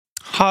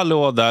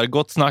Hallå där,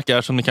 Gott Snack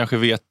är som ni kanske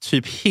vet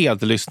typ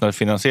helt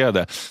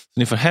lyssnarfinansierade. Så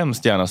ni får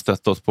hemskt gärna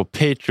stötta oss på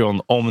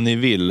Patreon om ni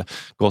vill.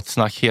 Gott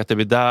Snack heter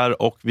vi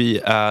där och vi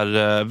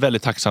är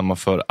väldigt tacksamma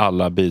för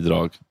alla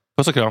bidrag.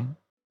 Puss och kram!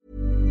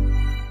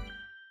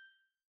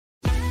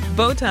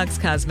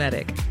 Botox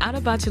Cosmetic, out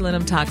of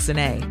botulinum toxin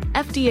A,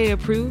 FDA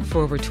approved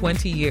for over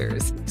 20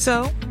 years.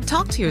 So,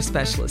 talk to your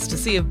specialist to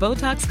see if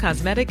Botox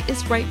Cosmetic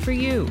is right for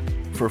you.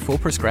 For full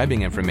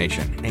prescribing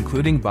information,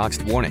 including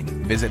boxed warning,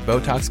 visit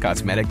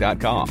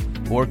BotoxCosmetic.com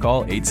or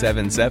call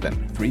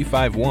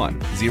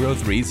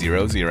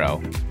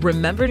 877-351-0300.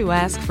 Remember to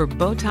ask for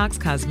Botox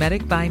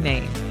Cosmetic by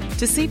name.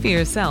 To see for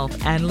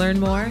yourself and learn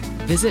more,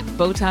 visit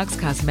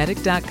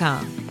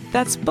BotoxCosmetic.com.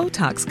 That's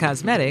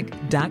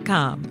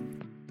BotoxCosmetic.com.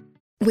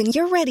 When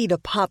you're ready to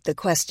pop the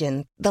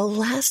question, the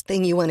last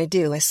thing you want to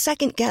do is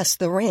second-guess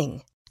the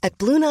ring. At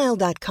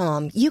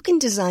BlueNile.com, you can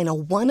design a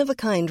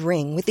one-of-a-kind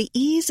ring with the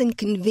ease and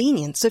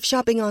convenience of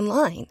shopping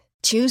online.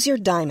 Choose your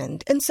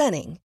diamond and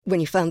setting. When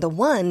you find the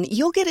one,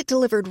 you'll get it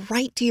delivered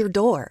right to your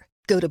door.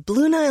 Go to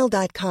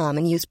BlueNile.com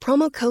and use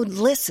promo code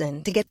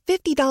LISTEN to get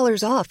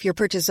 $50 off your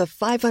purchase of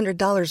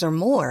 $500 or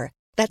more.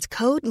 That's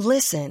code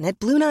LISTEN at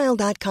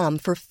BlueNile.com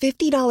for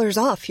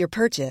 $50 off your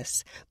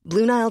purchase.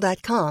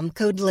 BlueNile.com,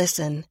 code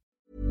LISTEN.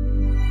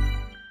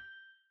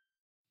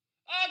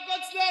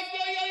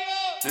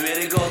 Nu är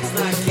det Gott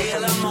Snack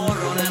hela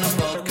morgonen och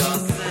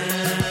podcasten.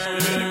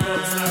 Nu är det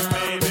Gott Snack,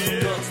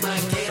 baby. Gott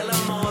Snack hela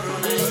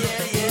morgonen,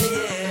 yeah.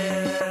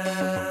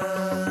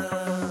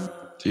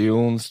 Det är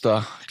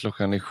onsdag,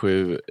 klockan är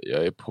 7.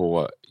 Jag är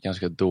på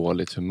ganska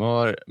dåligt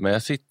humör. Men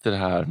jag sitter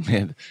här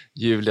med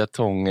Julia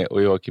Tånge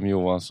och Joakim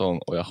Johansson.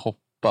 Och jag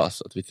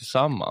hoppas att vi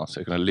tillsammans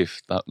ska kunna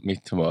lyfta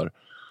mitt humör.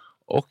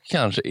 Och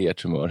kanske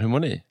ert humör. Hur mår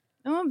ni?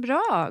 Ja,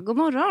 bra. God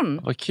morgon.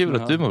 Vad kul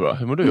att du mår bra.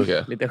 Hur mår du,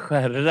 Jocke? Lite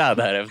skärrad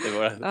här efter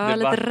våra debatter.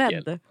 Lite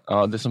rädd.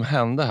 Ja, det som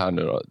hände här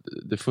nu då.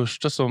 Det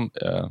första som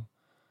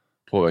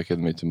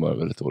påverkade mitt humör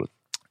väldigt dåligt.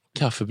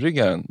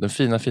 Kaffebryggaren,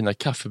 den fina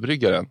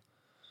kaffebryggaren.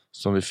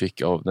 Som vi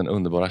fick av den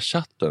underbara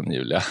chatten,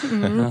 Julia.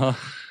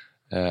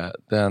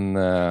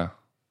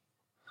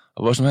 Vad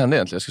var det som hände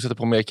egentligen? Jag skulle sätta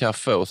på mer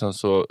kaffe och sen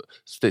så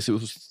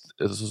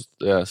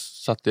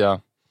satte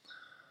jag...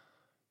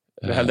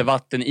 Du hällde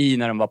vatten i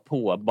när den var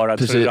på. Bara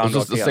precis, och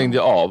så stängde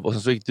jag av. Och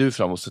sen så gick du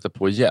fram och satte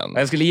på igen.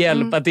 Jag skulle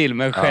hjälpa till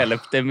men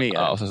stjälpte mer.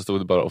 Ja, och sen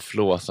stod du bara och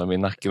flåsade med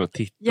nacken och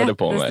tittade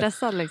på mig.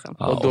 Jättestressad liksom.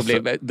 Ja, och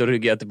då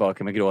ryggade jag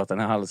tillbaka med gråten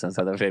i halsen.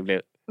 Så att det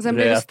blev och sen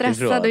blev du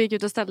stressad och gick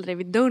ut och ställde dig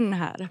vid dörren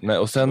här. Nej,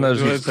 och sen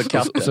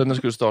när du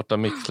skulle starta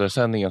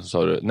Mixler-sändningen så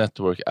sa du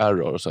network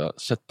error. Och så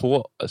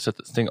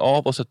stäng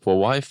av och sätt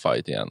på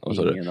wifi igen. Och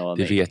så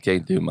det vet jag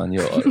inte hur man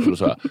gör. Och då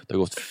sa jag,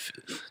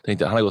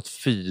 han har gått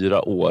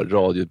 4 år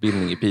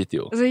radioutbildning i Piteå.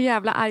 Så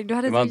jävla arg. Du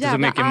hade så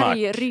jävla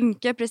arg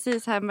rynka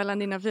precis här mellan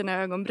dina fina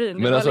ögonbryn.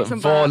 Men alltså,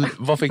 liksom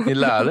vad fick ni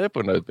lära er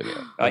på den här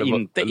utbildningen? Ja,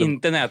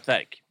 inte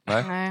nätverk.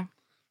 Nej.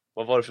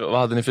 Vad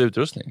hade ni för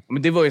utrustning?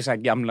 Men det var ju så här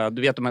gamla,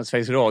 du vet de här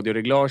Sveriges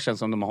Radio-reglagen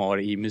som de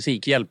har i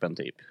Musikhjälpen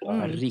typ.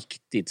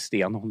 Riktigt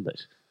stenålder.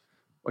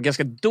 Och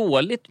ganska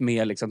dåligt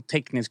med liksom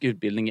teknisk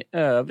utbildning i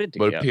övrigt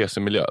tycker jag. Var det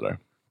PC-miljö där?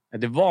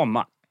 Det var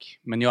Mac.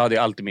 Men jag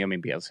hade alltid med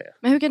min PC.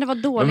 Men hur kan det vara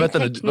dålig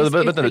teknisk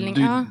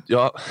utbildning?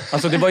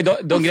 Alltså det var ju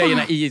de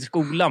grejerna i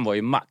skolan var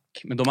ju Mac.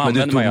 Men de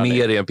använde man ju. Men du tog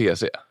med i en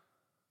PC?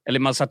 Eller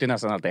man satt ju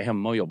nästan alltid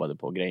hemma och jobbade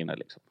på grejerna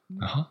liksom.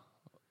 Jaha.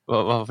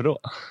 Varför då?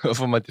 Vad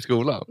får man inte i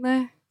skolan?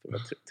 Nej. Det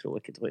var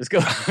tråkigt att vara i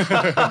skolan.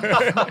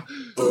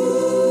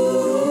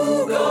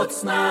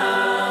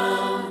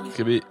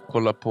 Ska vi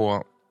kolla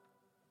på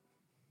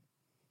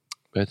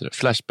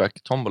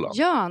Flashback-tombolan?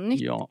 Ja,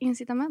 nytt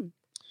incitament.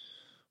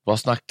 Vad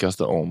snackas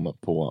det om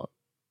på...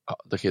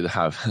 Det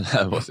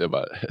här måste jag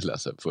bara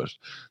läsa upp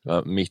först. Det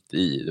var mitt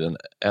i den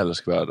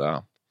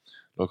älskvärda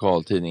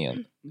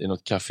lokaltidningen. Det är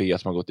något café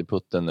som har gått i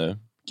putten nu.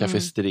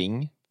 Café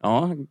String.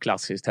 Ja,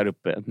 klassiskt här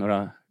uppe.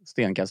 Några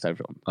stenkast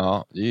härifrån.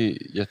 Ja, det är ju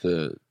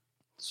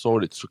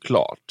jättesorgligt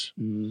såklart.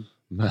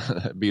 Men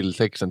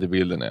bildtexten till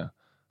bilden är: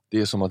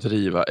 det är som att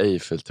riva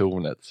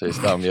Eiffeltornet, säger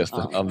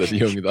stamgästen Anders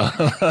Ljungdahl.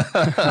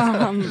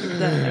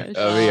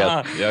 Jag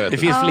vet. Det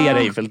finns fler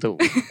Eiffeltorn.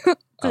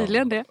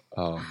 Tydligen det.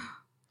 Ja.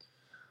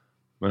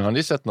 Men har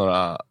ni sett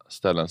några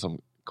ställen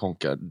som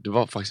konkar? Det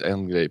var faktiskt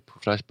en grej på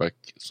Flashback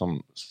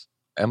som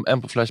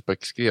en på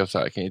Flashback skrev så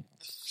här, kan ni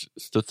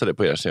studsa det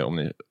på er, se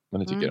om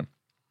vad ni tycker.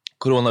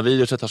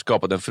 Coronaviruset har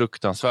skapat en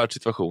fruktansvärd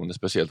situation där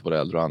speciellt våra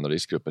äldre och andra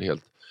riskgrupper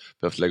helt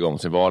behövt lägga om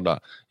sin vardag.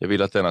 Jag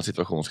vill att denna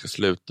situation ska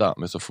sluta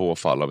med så få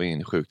fall av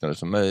insjuknande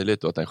som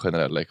möjligt och att den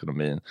generella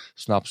ekonomin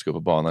snabbt ska på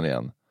banan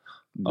igen.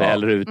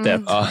 Väl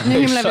rutet. Ja, nu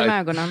himlar vi med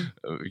ögonen.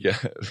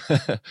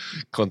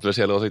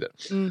 Kontroversiella åsikter.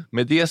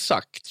 Med det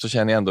sagt så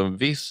känner jag ändå en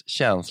viss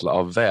känsla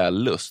av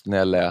vällust när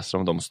jag läser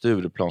om de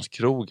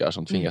Stureplanskrogar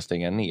som tvingas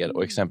stänga ner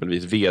och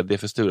exempelvis vd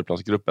för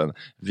Stureplansgruppen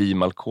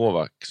Vimal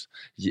Kovacs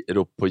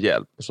rop på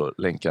hjälp, och så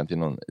länkar han till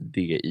någon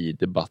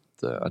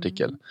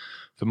DI-debattartikel.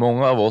 För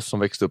många av oss som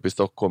växte upp i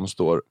Stockholm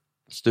står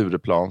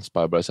Stureplans,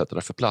 Spybar etc.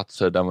 för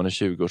platser där man i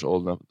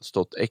 20-årsåldern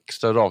stått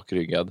extra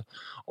rakryggad,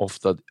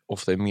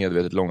 ofta i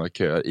medvetet långa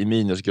köer, i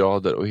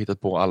minusgrader och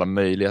hittat på alla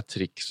möjliga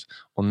tricks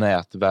och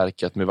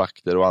nätverkat med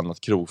vakter och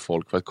annat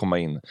krogfolk för att komma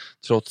in,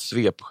 trots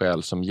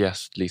svepskäl som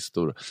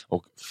gästlistor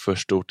och för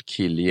stort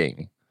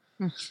killgäng.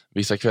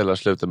 Vissa kvällar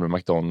slutar med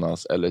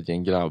McDonalds eller ett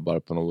gäng grabbar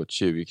på något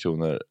 20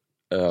 kronor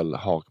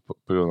ölhak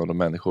på grund av de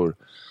människor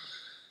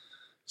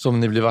som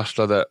ni blir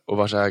varslade och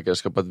vars ägare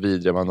skapat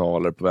vidriga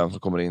manualer på vem som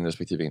kommer in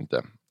respektive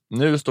inte.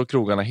 Nu står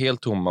krogarna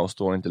helt tomma och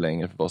står inte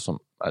längre för vad som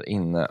är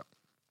inne.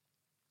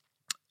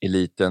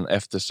 Eliten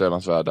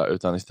eftersträvansvärda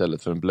utan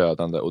istället för en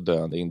blödande och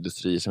döende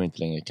industri som inte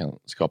längre kan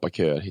skapa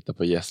köer, hitta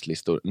på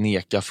gästlistor,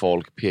 neka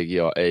folk,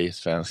 PGA, ej,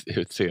 svenskt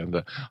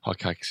utseende, ha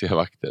kaxiga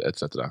vakter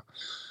etc.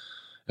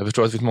 Jag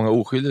förstår att det finns många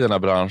oskyldiga i denna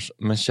bransch,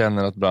 men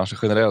känner att branschen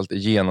generellt är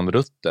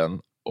genomrutten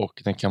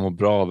och den kan må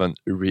bra av en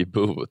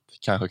reboot.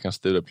 Kanske kan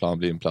Stureplan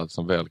bli en plats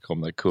som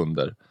välkomnar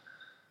kunder.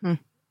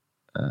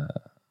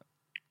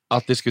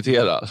 Att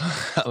diskutera.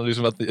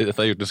 Liksom att jag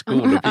har gjort en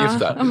skoluppgift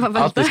där.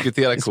 Att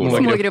diskutera små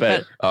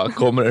grupper. Ja,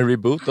 kommer en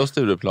reboot av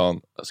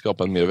Stureplan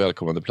skapa en mer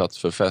välkomnande plats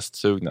för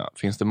festsugna?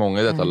 Finns det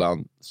många i detta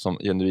land som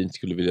genuint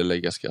skulle vilja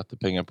lägga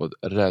skattepengar på att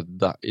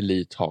rädda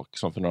elithak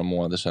som för några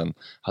månader sedan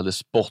hade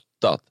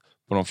spottat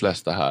på de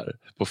flesta här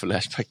på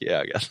Flashback i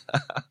ögat?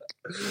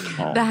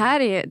 Det här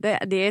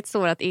är ett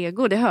sårat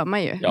ego, det hör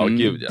man ju. Ja,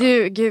 gud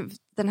ja. Gud,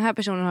 den här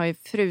personen har ju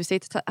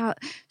frusit.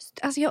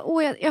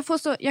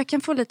 Alltså jag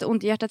kan få lite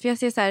ont i hjärtat för jag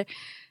ser så här,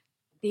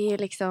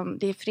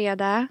 det är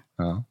fredag.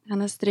 Ja.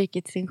 Han har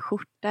strykit sin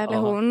skjorta eller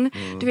hon.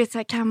 Du vet så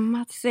här,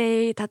 kammat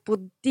sig, tagit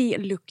på det,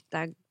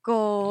 luktar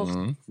gott,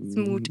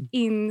 smort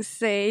in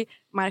sig,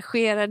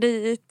 marscherar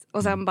dit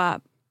och sen bara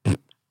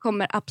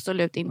kommer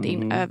absolut inte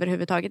in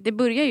överhuvudtaget. Det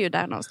börjar ju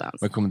där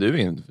någonstans. Men kom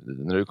du in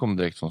när du kom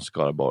direkt från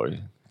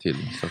Skaraborg till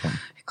Stockholm?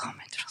 Jag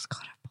kommer inte från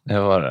Skaraborg.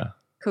 Ja, var det?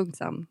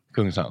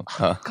 Kungshamn.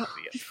 Ja.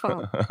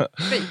 Fan.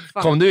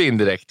 Kom du in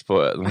direkt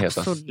på den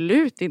hetaste?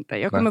 Absolut inte.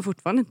 Jag kommer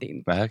fortfarande inte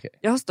in. Nej, okay.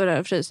 Jag står där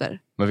och fryser.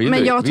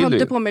 Men jag tar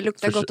inte på mig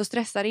lukta gott och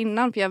stressar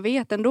innan. För jag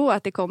vet ändå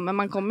att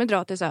man kommer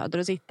dra till söder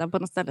och sitta på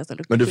något ställe som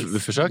luktar. Men du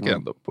försöker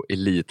ändå på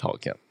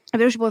elithaken? Jag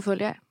vill på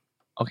följa.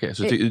 Okej,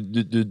 så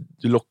du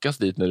lockas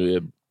dit när du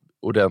är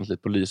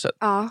ordentligt på lyset?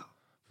 Ja.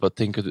 Vad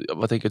tänker du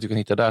att du kan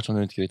hitta där som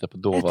du inte kan hitta på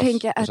Dovas? Jag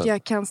tänker att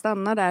jag kan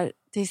stanna där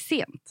till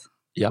sent.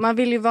 Ja. Man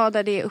vill ju vara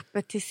där det är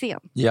uppe till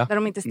sent. Ja. Där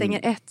de inte stänger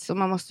ett så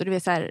man måste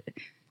så här,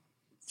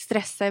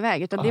 stressa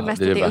iväg. Utan det är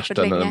bäst att det är öppet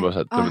länge.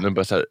 När de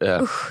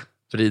börjar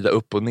vrida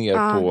upp och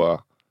ner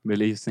på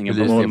belysningen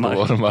på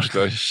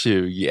Volmar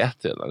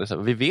 21 redan. Det är så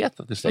här, vi vet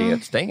att det stänger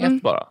ett. Stäng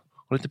ett bara.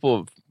 Håll inte på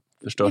att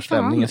förstöra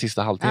stämningen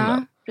sista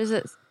halvtimmen. Ja,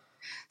 precis.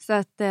 Så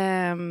att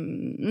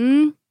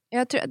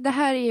jag tror, det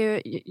här är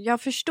ju,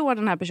 jag förstår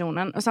den här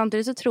personen och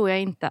samtidigt så tror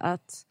jag inte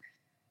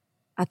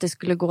att det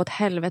skulle gå åt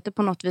helvete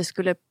på något vis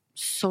skulle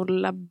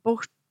sålla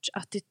bort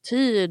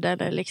attityd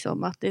eller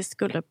liksom att det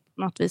skulle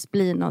på något vis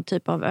bli någon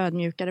typ av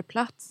ödmjukare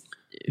plats.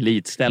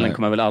 Elitställen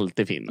kommer väl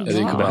alltid finnas.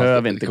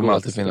 Det kommer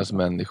alltid finnas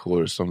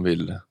människor som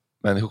vill.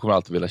 Människor kommer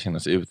alltid vilja känna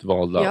sig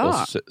utvalda och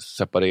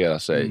separera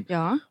sig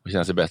och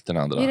känna sig bättre än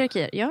andra.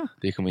 Hierarkier,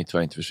 det kommer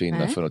tyvärr inte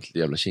försvinna för något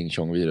jävla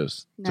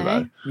tjing-tjong-virus,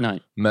 tyvärr. Nej.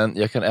 Men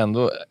jag kan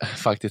ändå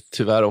faktiskt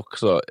tyvärr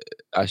också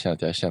erkänna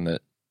att jag känner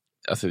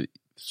alltså,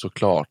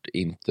 såklart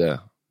inte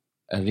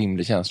en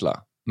rimlig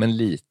känsla. Men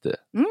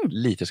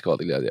lite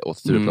skadeglädje åt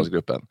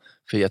Stureplansgruppen.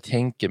 För jag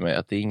tänker mig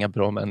att det är inga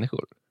bra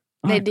människor.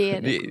 Nej, det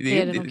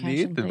är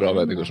inte bra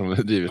människor som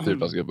driver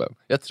Stureplansgruppen.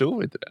 Jag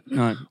tror inte det.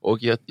 Nej. Och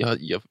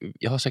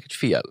jag har säkert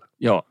fel.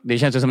 Ja, det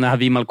känns ju som den här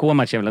Vimal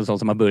Komac är väl en sån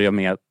som har börjat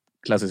med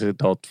klassiskt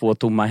citat 2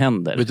 tomma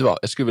händer. Vet du vad?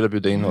 Jag skulle vilja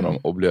bjuda in honom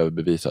och bli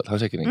överbevisad. Han är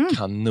säkert en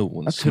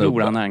kanon. Jag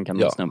tror han är en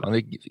kanonsnubbe. Han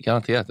är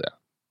garanterat det.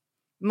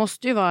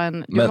 Måste ju vara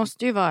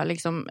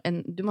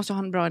du måste ha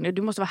en bra,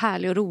 du måste vara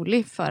härlig och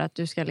rolig för att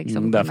du ska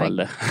liksom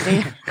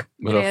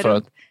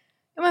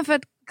för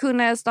att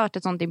kunna starta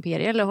ett sånt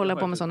imperium eller hålla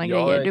på med såna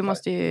grejer. Du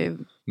måste ju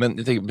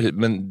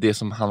men det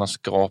som han har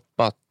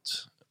skapat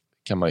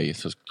kan man ju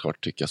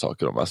såklart tycka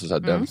saker om. Alltså så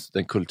här,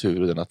 den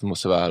kultur och den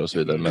atmosfär och så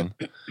vidare. Men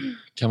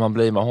kan man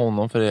blamea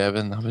honom för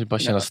det? Han vill bara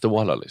känna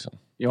stålar liksom.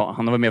 Ja,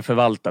 han har väl mer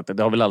förvaltat det.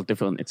 Det har väl alltid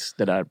funnits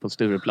det där på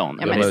Stureplan.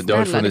 Ja, men det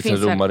har funnits i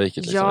romarriket.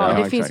 Liksom.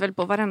 Ja, det finns väl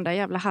på varenda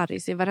jävla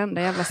Harris i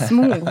varenda jävla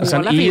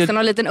småhåla. Finns det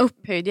någon liten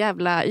upphöjd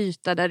jävla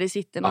yta där det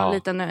sitter någon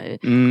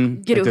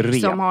liten grupp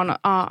som har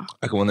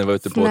Jag kommer när jag var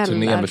ute på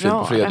turné med Filip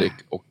och Fredrik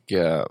och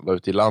var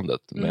ute i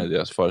landet med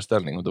deras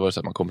föreställning. Och då var det så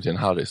att man kommer till en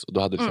Harris och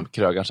då hade liksom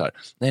krögaren så här: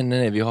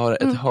 nej, vi har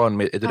ett hörn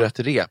med ett rött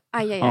rep.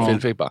 Filip och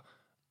Fredrik bara: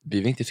 vi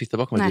vill inte sitta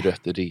bakom ett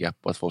rött rep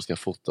och att folk ska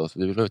fota oss.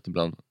 Vi vill vara ute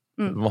bland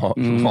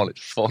vanligt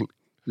folk.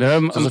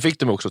 Så fick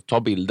de också ta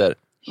bilder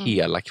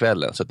hela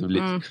kvällen. Så att det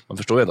blir, man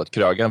förstår ju ändå att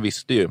krögaren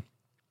visste ju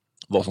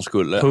vad som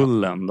skulle.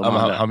 Tullen.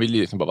 Han vill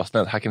ju liksom bara vara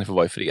snäll. Här kan ni få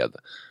vara i fred.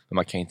 Men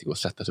man kan inte gå och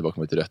sätta sig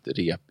bakom ett rött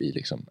rep i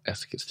liksom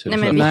Eskilstuna.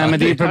 Nej, men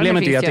det är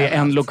problemet är att det är en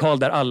överallt. lokal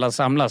där alla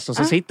samlas. Och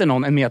så sitter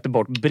någon en meter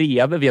bort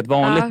bredvid vid ett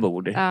vanligt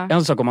bord.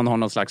 En sak om man har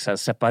någon slags så här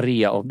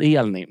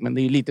separé-avdelning. Men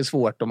det är lite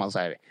svårt om man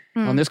säger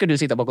nu ska du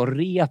sitta bakom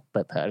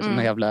repet här. Som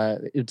en jävla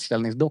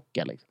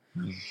utställningsdocka liksom.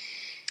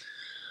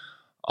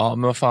 Ja,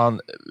 men vad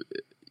fan.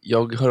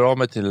 Jag hör av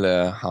mig till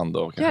han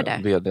då. Gör det.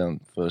 VDn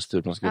för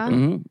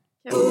Stureplansgruppen.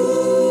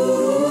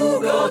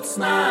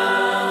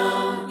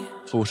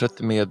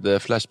 Fortsätter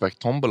med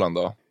Flashback-tombolan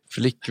då.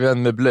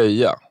 Flickvän med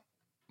blöja.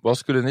 Vad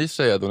skulle ni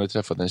säga då ni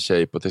träffat en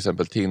tjej på till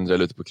exempel Tinder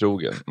eller ute på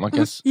krogen?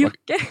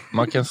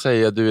 Man kan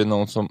säga att du är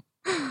någon som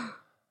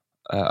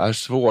är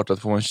svårt att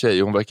få en tjej.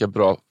 Hon verkar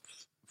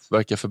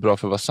för bra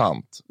för att vara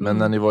sant. Men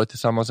när ni varit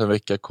tillsammans en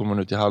vecka kommer hon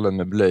ut i hallen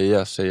med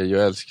blöja, säger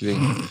jag älskling.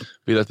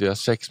 Vill att vi har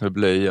sex med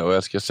blöja och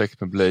älskar sex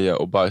med blöja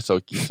och bajsa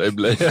och kissa i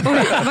blöja. Oj, vad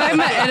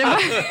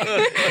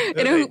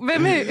är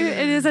med?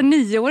 Är det så här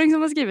 9-åring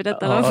som har skrivit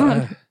detta?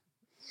 Ja.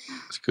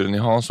 Skulle ni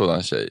ha en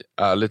sådan tjej?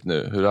 Ärligt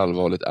nu, hur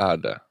allvarligt är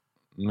det?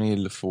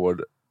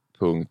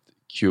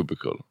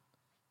 Milford.cubicle.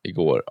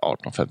 Igår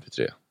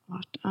 18:53.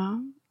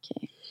 Ja,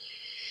 okej.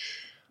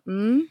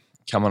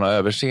 Kan man ha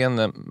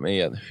överseende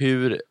med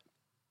hur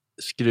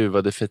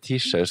skruvade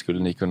fetischer skulle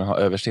ni kunna ha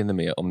överseende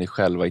med om ni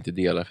själva inte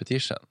delar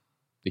fetischen?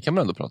 Det kan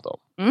man ändå prata om.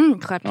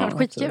 Självklart,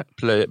 skitkul.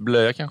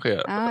 Blöja kanske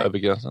är över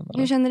gränsen.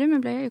 Hur känner du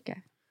med blöja,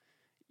 Jocke?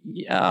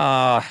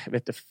 Ja,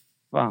 vet du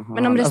fan.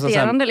 Men om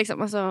resterande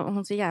liksom, alltså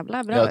hon ser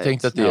jävla bra jag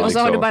tänkte att det är och så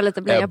har du bara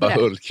lite blöja Ebba på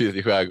det. Hultqvist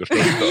i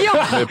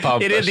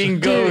Skärgårdsdoktorn. Är det din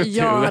go-to?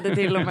 Jag hade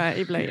till och med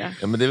i blöja.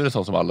 Ja, men det är väl en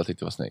sån som alla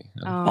tyckte var snygg.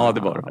 Ja,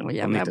 det var det. Och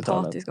jävla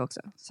empatisk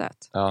också.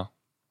 Söt. Ja.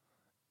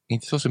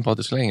 Inte så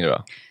sympatisk längre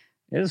va?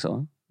 Är det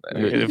så?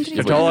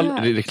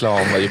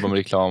 Reklam, jag jobbar med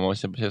reklam och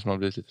känner som man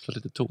blir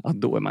lite tom. Ja,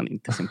 då är man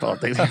inte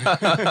sympatisk.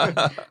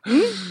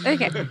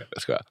 Okej.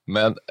 Jag skojar.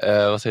 Men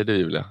vad säger du,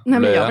 Julia? Nej,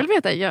 men jag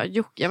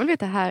vill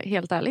veta här,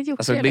 helt ärligt, Jocke,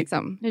 alltså,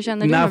 liksom. Hur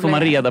känner du när med får man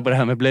blöja? reda på det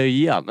här med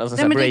blöjan? Alltså,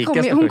 nej, men det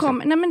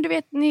nej, men du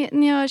vet,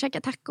 ni har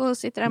käkat tacos,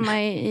 sitter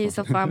hemma i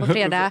soffan på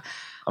fredag.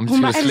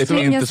 Hon bara,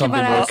 älskling, jag ska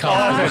bara...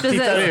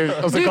 Tittar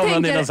ut och så kommer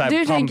han i någon sån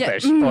här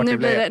Pampers.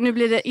 Nu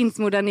blir det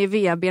insmorda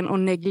Nivea-ben och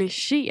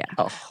negligé.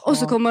 Och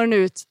så kommer hon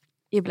ut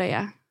i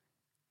blöja.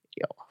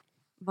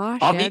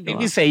 Ja,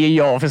 vi säger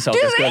ja för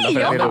sakens skull.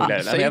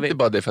 Säg inte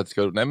bara det för att det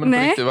ska... Nej,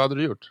 men riktigt, vad hade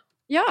du gjort?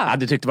 Ja,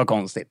 du tyckte det var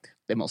konstigt.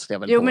 Det måste jag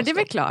väl påstå. Men det är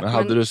väl klart. Men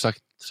hade du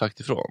sagt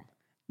ifrån?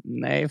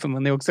 Nej, för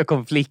man är också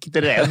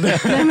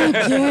konflikträdd. Nej, men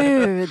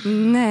gud,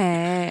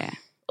 nej.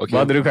 Okay. Vad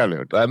hade du själv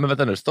gjort? Nej, men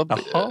vänta nu, stopp.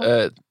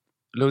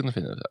 Lugn och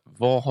fin.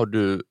 Vad har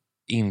du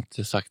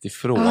inte sagt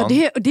ifrån?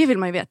 Ja, det vill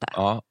man ju veta.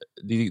 Ja,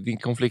 din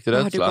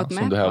konflikträdsla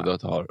som du hävdar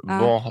att du har.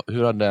 Ja.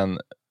 Hur har den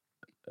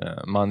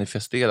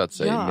manifesterat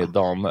sig med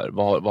damer?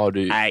 Vad har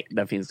du... Nej,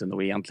 där finns det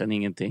nog egentligen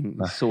ingenting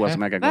så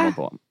som jag kan komma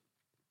på.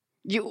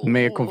 Jo.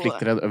 Med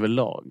konflikträdd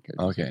överlag.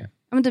 Okej.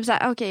 Men typ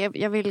såhär,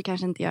 jag vill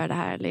kanske inte göra det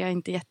här, eller jag är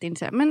inte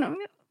jätteintresserad. Men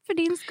för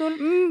din skull,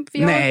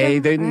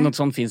 nej, något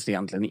sånt finns det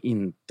egentligen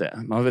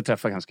inte. Man har väl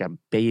träffat ganska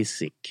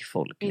basic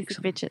folk.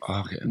 Liksom. Bitches.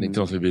 Okay. Det är inte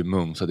någon som vill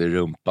mumsa, det är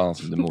rumpan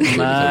som det mot.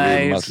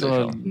 Nej, så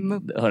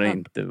har det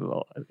inte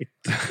varit.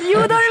 Jo, det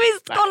har det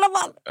visst, kolla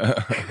man!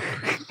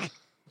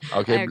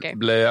 Okej,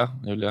 blöja,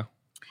 Julia?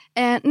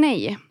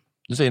 Nej.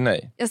 Du säger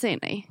nej? Jag säger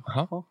nej.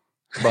 Aha.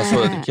 Bara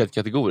så helt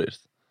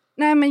kategoriskt?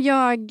 Nej, men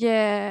jag...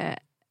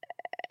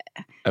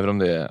 Även om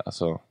det är,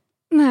 alltså...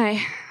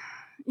 Nej.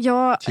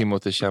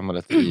 Timothy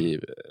Chalamet i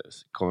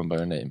Call Me By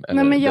Your Name.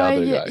 Eller nej, men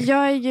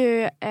jag är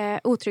ju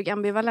otrygg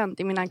ambivalent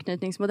i min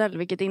anknytningsmodell.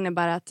 Vilket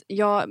innebär att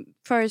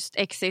first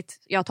exit,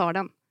 jag tar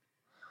den.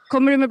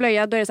 Kommer du med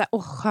blöja, då är det så här,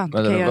 skönt,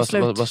 kan jag göra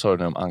slut. Vad sa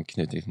du om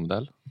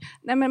anknytningsmodell?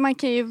 Nej, men man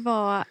kan ju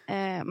vara...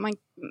 Är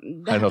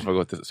det någon som har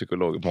gått till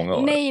psykolog i många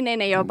år?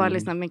 Nej, jag har bara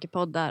lyssnat mycket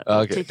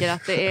poddar och tycker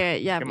att det är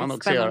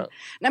jävligt spännande.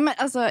 Nej, men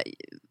alltså,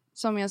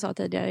 som jag sa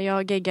tidigare,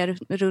 jag geggar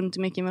runt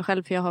mycket i mig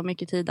själv för jag har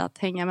mycket tid att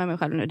hänga med mig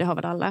själv nu, det har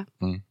väl alla.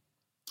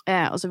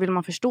 Och så vill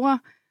man förstå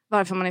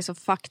varför man är så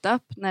fucked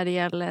up när det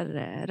gäller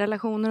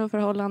relationer och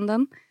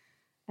förhållanden.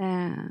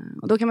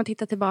 Och då kan man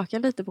titta tillbaka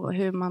lite på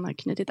hur man har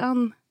knutit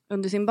an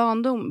under sin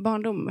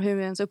barndom, hur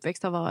ens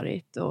uppväxt har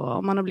varit och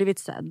om man har blivit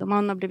sedd, om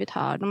man har blivit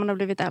hörd, om man har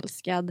blivit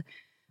älskad,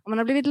 om man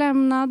har blivit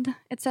lämnad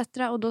etc.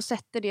 Och då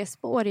sätter det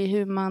spår i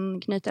hur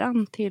man knyter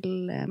an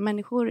till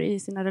människor i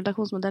sina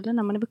relationsmodeller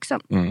när man är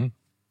vuxen. Det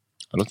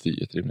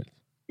låter jätterimligt.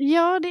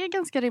 Ja, det är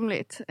ganska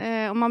rimligt.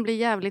 Och man blir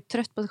jävligt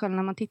trött på sig själv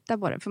när man tittar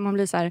på det. För man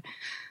blir så här,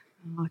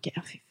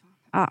 okej, fy fan.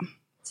 Ja.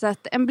 Så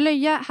att en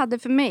blöja hade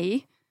för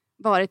mig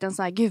varit en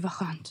så här, gud vad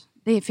skönt.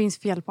 Det finns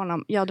fel på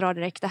honom. Jag drar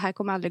direkt. Det här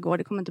kommer aldrig gå.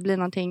 Det kommer inte bli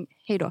någonting.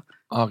 Hej då.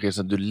 Okej,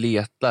 så du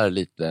letar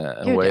lite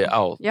en way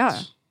out. Ja,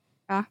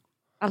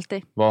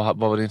 alltid. Vad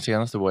var din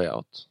senaste way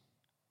out?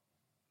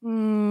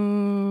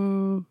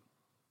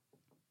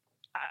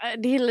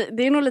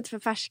 Det är nog lite för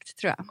färskt,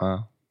 tror jag.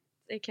 Ja.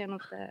 Det kan jag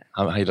inte...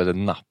 Han gillade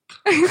napp.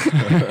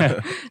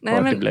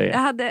 Nej, men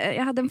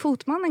jag hade en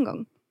fotman en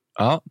gång.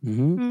 Ja.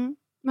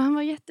 Men han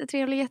var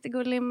jättetrevlig,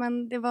 jättegullig.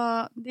 Men det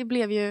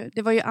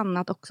var ju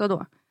annat också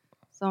då.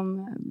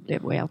 Som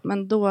blev way out.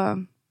 Men då...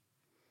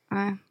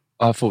 Nej.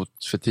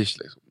 Fotfetisch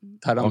liksom.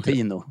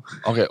 Tarantino.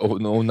 Okej,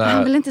 och när...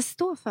 Han vill inte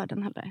stå för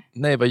den heller.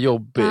 Nej, vad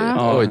jobbigt.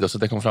 Oj då, så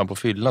den kom fram på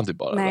fyllan typ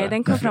bara. Nej, eller?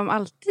 den kom fram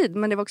alltid.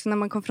 Men det var också när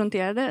man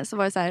konfronterade så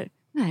var det så här,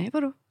 nej,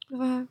 vadå? Det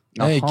var...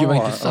 Nej, gud vad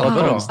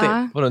intressant.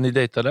 Ja. Vadå, ni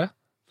dejtade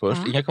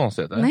först? Inga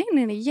konstigheter?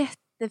 Nej,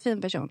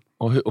 jättefin person.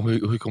 Och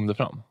hur kom det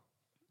fram?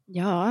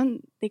 Ja,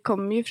 det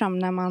kom ju fram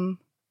när man...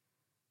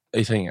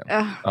 I sängen?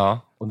 Ja.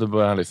 Och då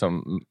började han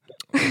liksom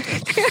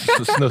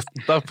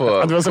snutta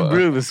på... Det var som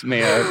Bruce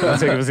med att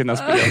söka på sina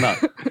spelar.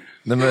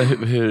 Nej, men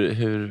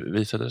hur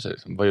visade det sig?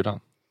 Liksom? Vad gjorde han?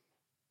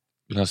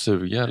 Vill han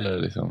suga eller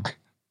liksom?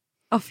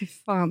 Fy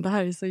fan, det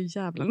här är så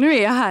jävla... Nu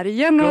är jag här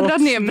igen och drar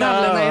ner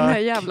brallorna i den här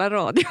jävla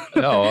radion.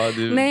 Ja,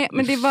 nej,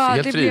 men det var...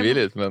 Helt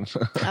frivilligt, men...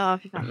 Ja,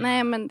 fy fan.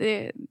 Nej, men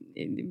det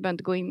behöver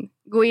inte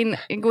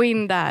gå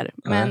in där.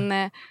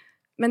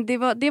 Men det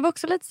var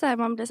också lite så här,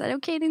 man blev så här,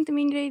 okej, det är inte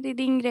min grej, det är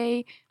din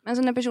grej. Men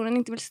så när personen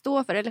inte vill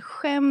stå för det, eller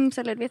skäms,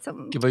 eller vet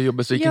som... Gud vad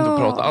jobbigt, så gick inte att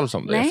prata alls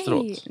om det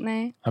efteråt.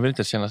 Nej. Han vill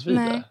inte kännas vid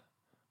det.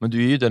 Men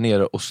du är ju där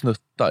nere och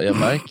snuttar, jag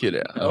märker ju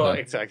det. Ja,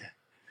 exakt.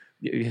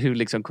 Hur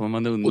liksom kommer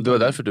man undan? Och det var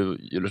därför du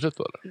gjorde slut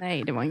då, eller?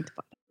 Nej, det var inte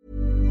bara.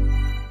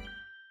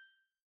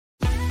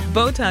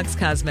 Botox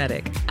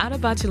Cosmetic, out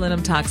of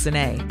botulinum toxin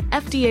A,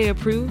 FDA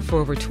approved for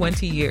over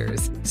 20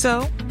 years.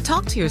 So,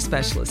 talk to your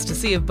specialist to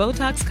see if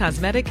Botox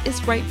Cosmetic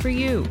is right for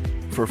you.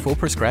 For full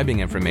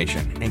prescribing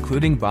information,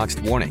 including boxed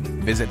warning,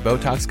 visit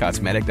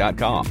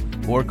BotoxCosmetic.com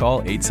or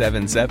call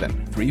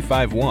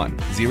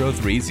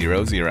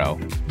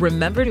 877-351-0300.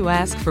 Remember to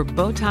ask for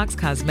Botox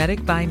Cosmetic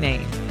by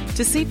name.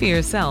 To see for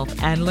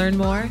yourself and learn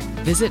more,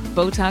 visit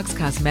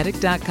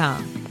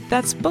BotoxCosmetic.com.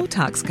 That's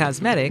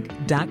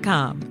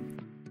BotoxCosmetic.com.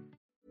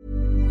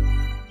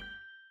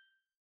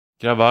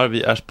 Grabbar,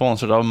 vi är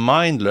sponsrade av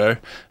Mindler.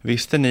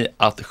 Visste ni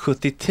att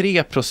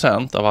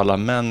 73% av alla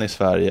män i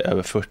Sverige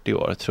över 40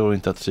 år tror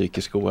inte att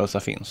psykisk ohälsa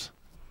finns?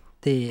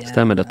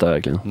 Stämmer detta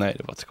verkligen? Nej,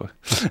 det var ett skoj.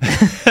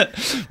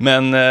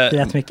 Men,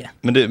 rätt mycket.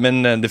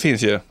 Men det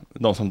finns ju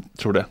de som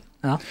tror det.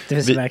 Ja, det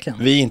finns verkligen.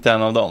 Vi är inte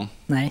en av dem.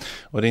 Nej.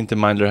 Och det är inte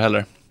Mindler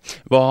heller.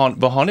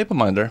 Vad har ni på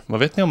Mindler? Vad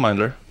vet ni om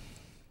Mindler?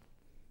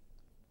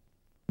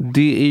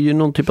 Det är ju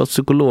någon typ av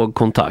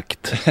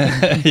psykologkontakt.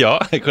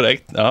 Ja,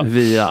 korrekt. Ja.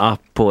 Via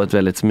app på ett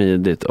väldigt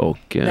smidigt och...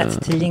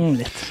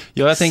 lättillgängligt.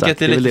 Ja, jag tänker att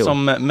det är lite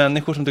som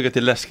människor som tycker att det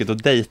är läskigt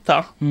att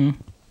dejta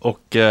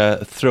och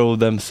throw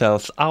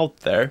themselves out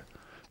there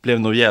blev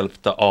nog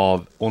hjälpta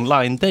av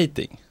online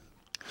dating.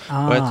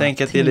 Och jag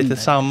tänker att det är lite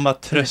samma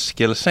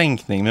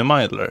tröskelsänkning med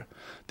Mindler.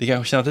 Det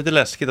kanske känns lite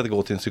läskigt att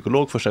gå till en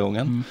psykolog första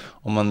gången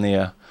om man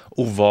är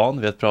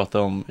ovan vid att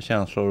prata om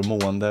känslor och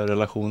mående och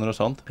relationer och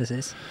sånt.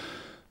 Precis.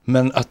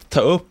 Men att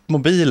ta upp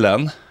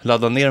mobilen,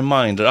 ladda ner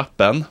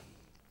Mindler-appen,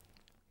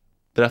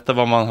 berätta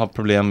vad man har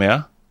problem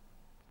med,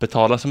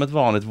 betala som ett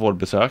vanligt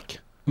vårdbesök.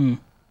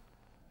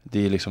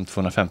 Det är liksom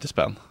 250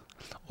 spänn.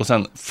 Och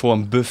sen få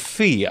en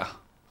buffé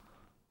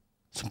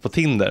som på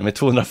Tinder med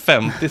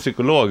 250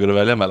 psykologer att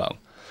välja mellan.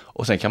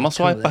 Och sen kan man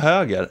swipa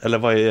höger, eller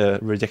vad är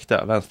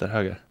rejecta? Vänster,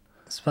 höger?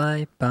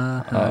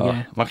 Swipa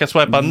höger. Man kan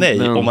swipa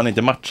nej om man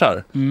inte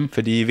matchar.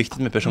 För det är ju viktigt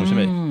med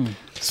personkemi.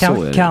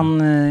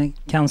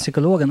 Kan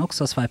psykologen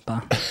också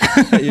swipa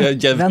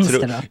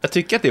vänster då? Jag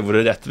tycker att det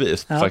vore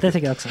rättvist. Ja, faktiskt. Det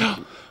tycker jag också.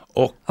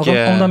 Och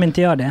om de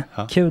inte gör det,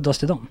 kudos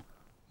till dem.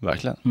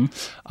 Verkligen.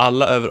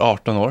 Alla över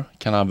 18 år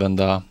kan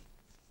använda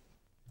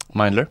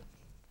Mindler.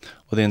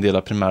 Och det är en del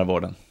av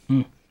primärvården.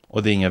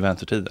 Och det är inga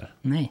väntetider.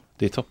 Nej.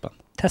 Det är toppen.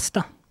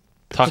 Testa.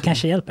 Tack. Det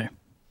kanske hjälper.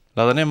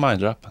 Ladda ner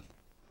Mindler-appen.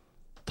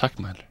 Tack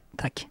Mindler.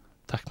 Tack.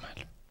 Tack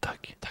Mindler.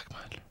 Tack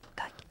Mindler.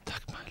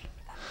 Tack Mindler.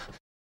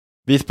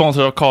 Vi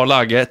sponsrar av Karl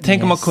Agge.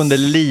 Tänk om man kunde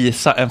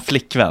leasa en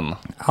flickvän.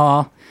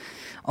 Ja.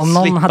 Om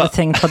någon hade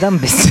tänkt på den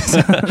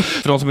businessen.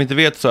 För de som inte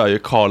vet så är ju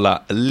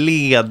Karla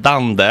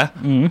ledande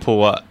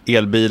på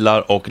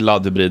elbilar och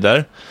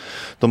laddhybrider.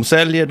 De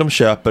säljer, de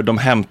köper, de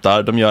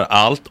hämtar, de gör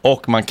allt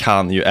och man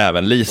kan ju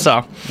även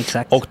leasa.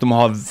 Exakt. Och de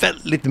har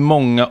väldigt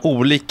många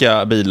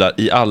olika bilar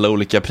i alla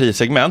olika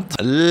prissegment.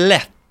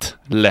 Lätt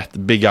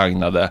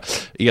begagnade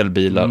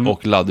elbilar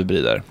och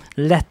laddhybrider.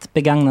 Lätt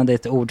begagnade är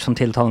ett ord som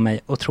tilltalar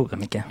mig otroligt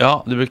mycket.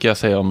 Ja, det brukar jag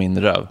säga om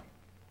min röv.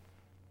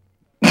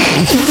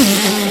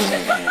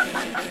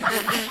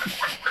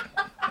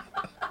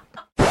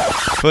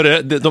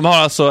 De har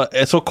alltså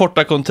så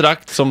korta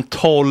kontrakt som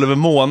 12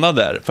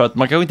 månader. För att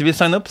man kanske inte vill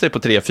signa upp sig på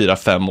 3, 4,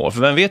 5 år.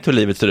 För vem vet hur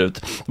livet ser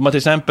ut. De har till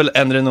exempel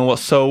en Renault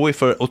Zoe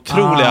för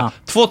otroliga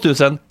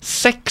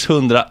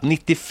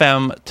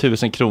 2695 000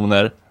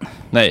 kronor.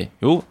 Nej,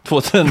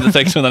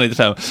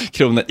 2695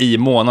 kronor i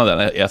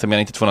månaden. Jag menar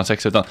inte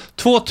 206 utan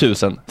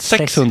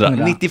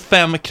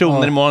 2695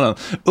 kronor i månaden.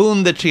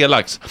 Under 3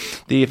 lax.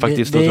 Det är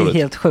faktiskt otroligt. Det är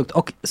helt sjukt.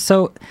 Och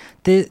så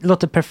det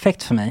låter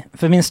perfekt för mig.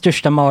 För min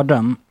största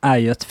mardröm är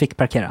ju att fick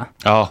parkera.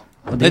 Ja.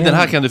 Nej, den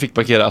här kan du fick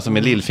parkera alltså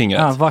med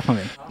lillfingret. Ja, vart man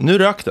vill. Nu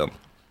rök den.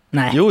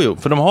 Nej. Jo,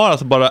 för de har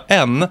alltså bara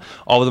en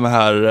av de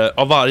här,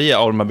 av varje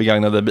av de här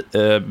begagnade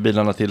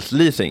bilarna till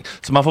leasing.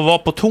 Så man får vara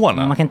på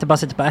tårna. Man kan inte bara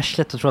sitta på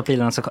arslet och tro att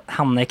bilarna ska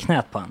hamna i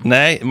knät på en.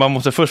 Nej, man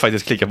måste först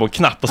faktiskt klicka på en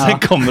knapp och sen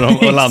kommer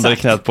de och landar i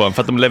knät på en.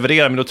 För att de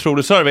levererar med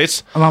otrolig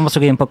service. Och man måste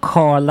gå in på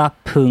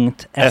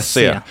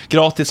karla.se.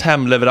 Gratis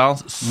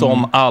hemleverans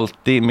som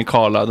alltid med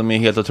Karla. De är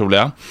helt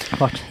otroliga.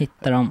 Vart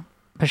hittar de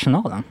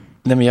personalen?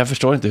 Nej, men jag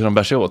förstår inte hur de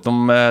bär sig åt.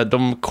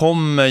 De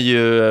kommer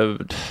ju...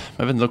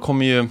 Jag vet inte, de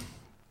kommer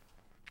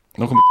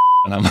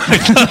den här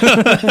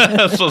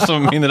marknaden. Så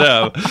som min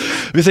röv.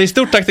 Vi säger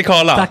stort tack till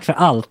Karla. Tack för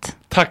allt.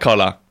 Tack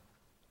Karla.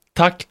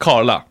 Tack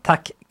Karla.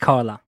 Tack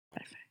Karla.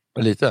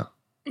 Lite.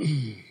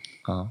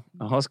 Ja.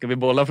 Jaha, ska vi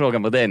bolla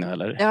frågan på dig nu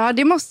eller? Ja,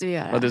 det måste vi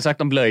göra. Vad har du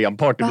sagt om blöjan?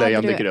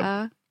 Partyblöjan dyker upp.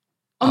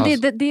 Om det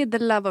är the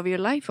love of your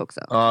life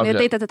också. Ni har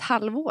dejtat ett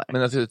halvår.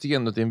 Men jag tycker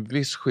ändå att det är en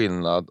viss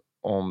skillnad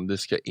om det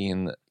ska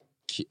in...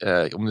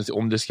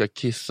 om det ska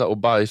kissa och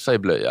bajsa i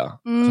blöja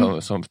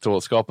som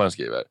trådskaparen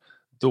skriver,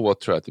 då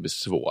tror jag att det blir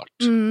svårt.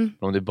 Men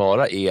om det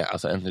bara är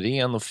alltså en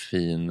ren och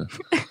fin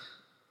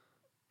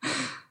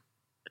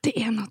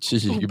det är något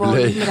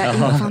tygblöja.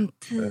 Alltså,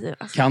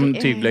 kan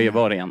tygblöja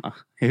vara rena?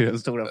 Det är en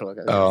stora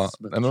fråga. Ja,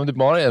 men om det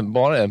bara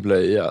är en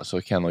blöja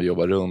så kan man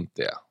jobba runt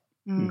det.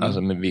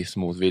 Alltså med viss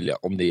motvilja.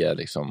 Om det är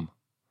liksom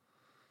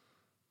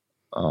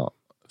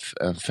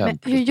en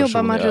 50 hur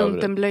jobbar man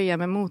runt en blöja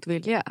med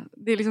motvilja?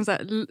 Det är liksom så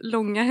här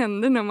långa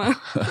händer när man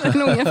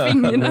långa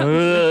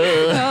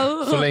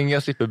fingrarna. Så länge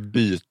jag slipper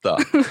byta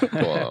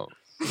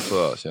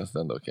så känns det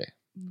ändå okej.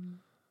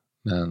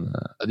 Men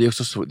det är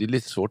också det är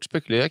lite svårt att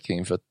spekulera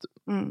kring för att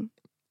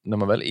när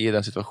man väl är i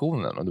den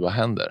situationen och det bara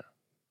händer.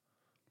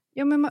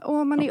 Ja, men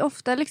man är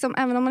ofta liksom,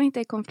 även om man inte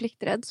är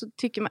konflikträdd så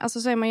tycker man, alltså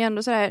så är man ju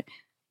ändå så här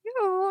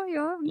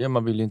ja,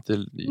 man vill ju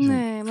inte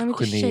man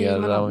vill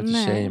genera och inte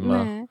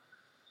shamea. Nej.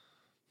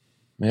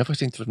 Men jag har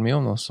faktiskt inte varit med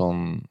om någon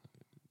sån,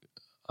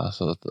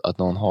 alltså att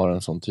någon har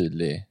en sån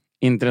tydlig...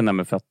 Inte den där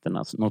med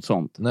fötterna, något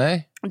sånt.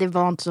 Nej. Det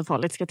var inte så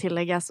farligt, ska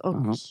tilläggas. Och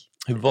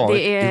hur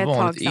vanligt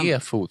är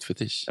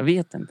fotfetisch? Jag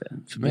vet inte.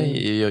 För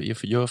mig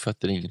gör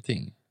fötter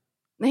ingenting.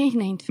 Nej,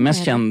 inte för mest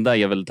mig. kända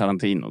är väl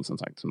Tarantino som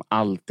sagt, som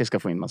alltid ska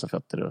få in massa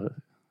fötter. Och...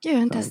 Gud, jag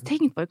har inte ens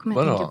tänkt på det, kommer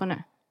jag tänka på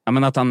nu. Ja,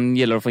 men att han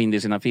gillar att få in det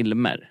i sina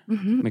filmer.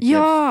 Mycket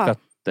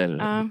fötter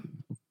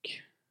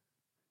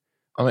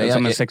och...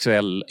 som en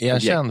sexuell är en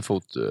känd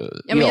fot?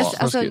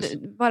 Alltså,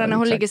 bara när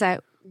hon ligger så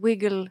här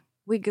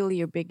wiggle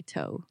your big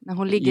toe. När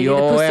hon ligger i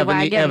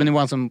pussewagen. Även i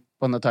Once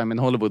Upon a Time in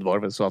Hollywood var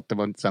det så att det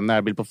var en sån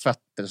närbild på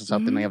fötter så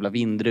satt det en jävla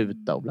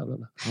vindruta och bla bla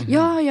bla.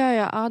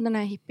 Ja, den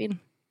här hippien.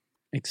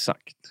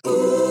 Exakt.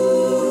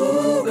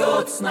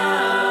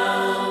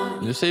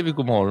 Nu säger vi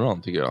god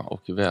morgon tycker jag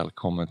och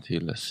välkommen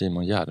till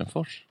Simon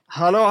Gärdenfors.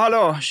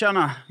 Hallå,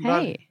 tjena.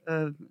 Hej.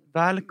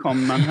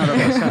 Välkommen.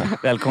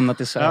 Välkomna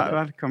till Söder. Ja,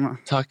 välkomna.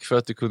 Tack för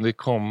att du kunde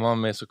komma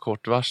med så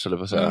kort varsel. Det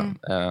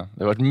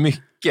har varit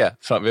mycket.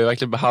 Vi har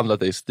verkligen behandlat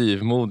dig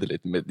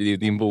styvmoderligt med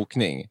din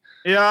bokning.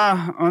 Ja,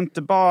 och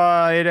inte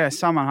bara i det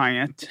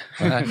sammanhanget.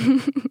 Nej.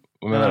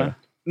 Vad menar du?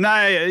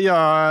 Nej,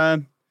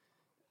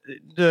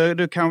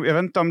 du kan, jag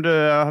vet inte om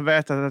du har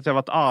vetat att jag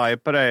varit arg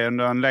på dig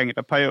under en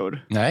längre period.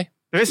 Nej.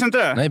 Du visste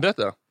inte det? Nej,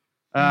 berätta.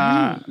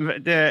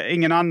 Det är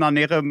ingen annan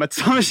i rummet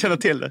som känner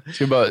till det.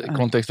 Ska vi bara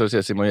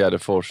kontextualisera Simon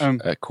Gärdenfors.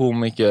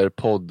 Komiker,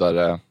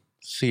 poddare,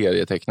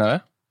 serietecknare.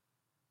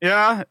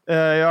 Ja,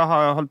 jag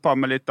har hållit på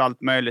med lite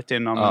allt möjligt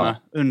inom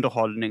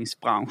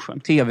underhållningsbranschen.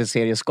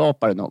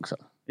 TV-serieskaparen också.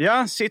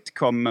 Ja,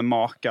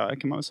 sitcom-makare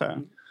kan man väl säga.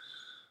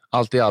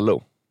 Allt i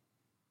allo.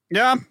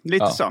 Ja,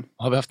 lite så.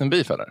 Har vi haft en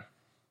beef eller?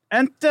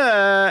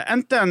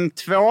 Inte en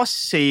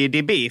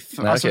tvåsidig beef.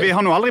 Nej, alltså, vi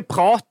har nog aldrig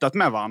pratat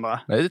med varandra.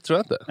 Nej, det tror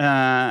jag inte.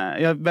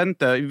 Jag vet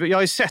inte. Jag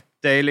har ju sett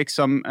dig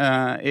liksom,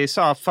 i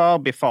så här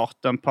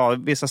förbifarten på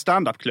vissa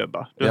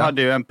stand-up-klubbar. Du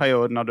hade ju en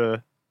period när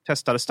du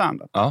testade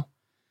stand-up. Ja.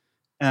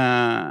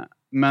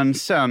 Men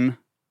sen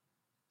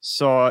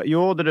så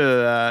gjorde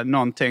du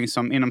någonting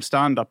som inom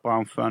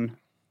stand-up-branschen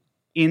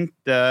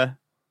inte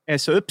är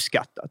så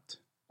uppskattat.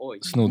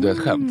 Snodde ett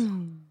skämt.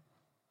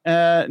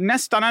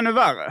 Nästan ännu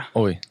värre.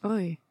 Oj.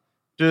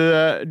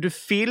 Du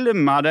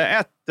filmade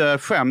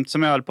ett skämt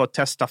som jag höll på att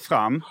testa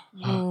fram.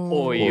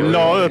 Oj.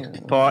 La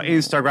upp på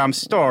Instagram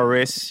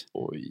stories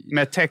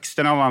med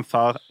texten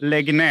ovanför: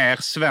 lägg ner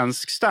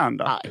svensk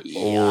standup.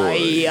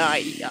 Aj.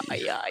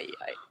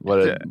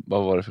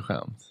 Vad var det för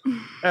skämt?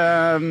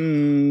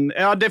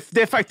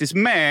 Det är faktiskt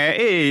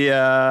med i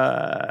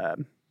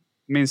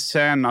min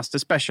senaste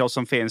special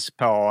som finns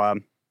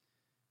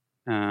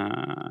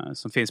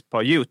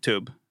på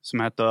YouTube som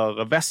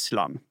heter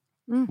Vesslan.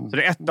 Så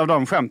det är ett av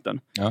de skämten.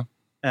 Ja.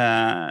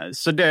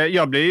 Så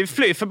jag blev ju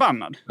fly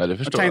förbannad. Ja, det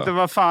förstår jag tänkte,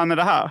 vad fan är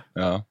det här?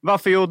 Ja.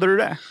 Varför gjorde du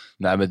det?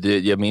 Nej,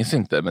 men jag minns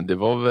inte. Men det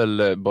var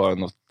väl bara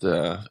något,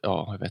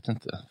 jag vet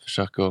inte.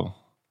 Försöka att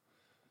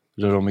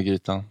röra om i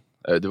grytan.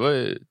 Det var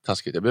ju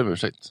taskigt, jag ber om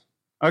ursäkt.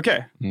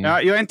 Okej.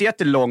 Ja, jag är inte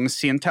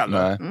jättelångsint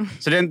heller.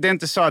 Så det är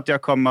inte så att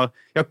jag kommer...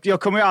 Jag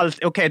kommer ju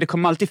alltid... Okej, det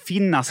kommer alltid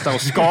finnas där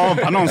och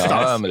skava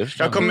någonstans.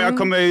 Jag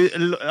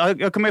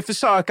kommer ju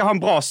försöka ha en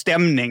bra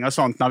stämning och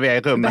sånt när vi är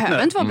i rummet. Det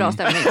behöver inte vara bra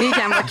stämning. Det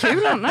kan vara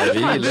kul annars. Det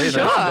här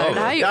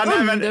är ju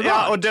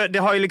underbart. Och det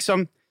har ju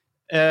liksom...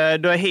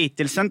 Du har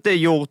hittills inte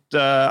gjort...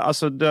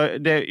 Alltså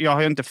jag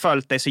har ju inte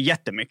följt dig så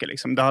jättemycket.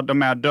 Liksom. Du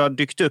har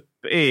dykt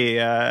upp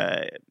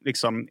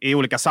i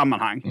olika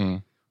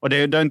sammanhang. Och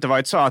det har inte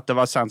varit så att det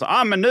var så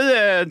men nu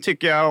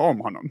tycker jag om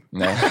honom.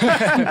 Nej.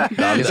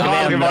 Det har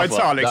aldrig varit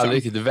så. Liksom. Det har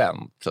aldrig riktigt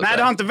vänt. Nej,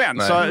 det har inte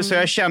vänt. Så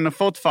jag känner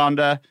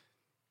fortfarande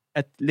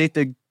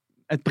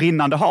ett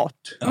brinnande hat.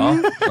 Ja.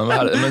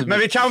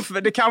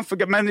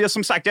 Men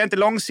som sagt, jag är inte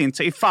långsint.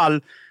 Så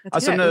ifall...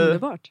 Jag tycker det är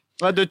underbart.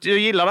 Du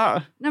gillar det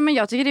här? Nej, men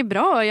jag tycker det är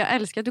bra. Jag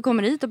älskar att du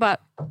kommer hit och bara...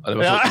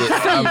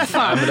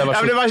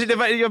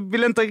 Jag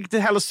vill inte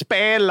riktigt heller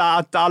spela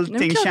att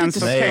allting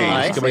känns okej.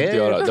 Nej, det ska man inte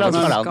göra. Det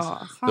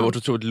har varit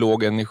otroligt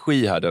låg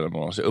energi här denna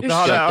morgon. Så jag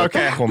uppskattar att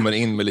du kommer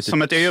in med lite...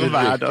 Som ett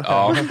yrväder.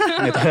 Ja,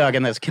 med ett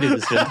Höganäs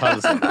krus runt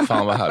halsen.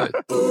 Fan vad härligt.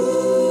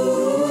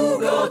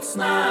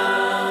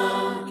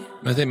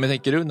 Men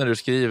tänker du när du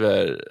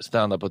skriver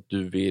stand-up att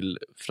du vill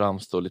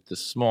framstå lite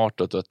smart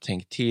och att du har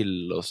tänkt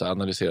till och så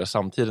analysera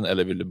samtiden,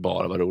 eller vill du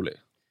bara vara rolig?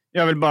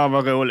 Jag vill bara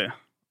vara rolig.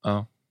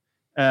 Ja.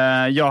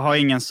 Jag har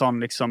ingen sån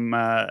liksom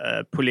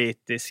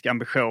politisk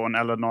ambition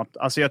eller något.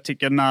 Alltså jag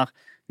tycker när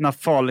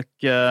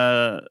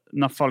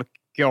folk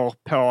går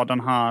på den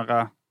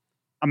här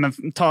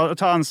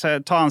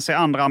tar an sig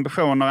andra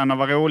ambitioner än att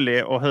vara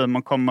rolig, och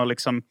humor kommer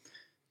liksom...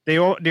 Det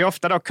är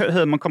ofta då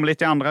humor kommer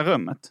lite i andra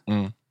rummet.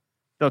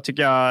 Då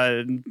tycker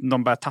jag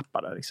de börjar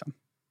tappa det liksom.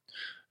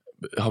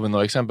 Har vi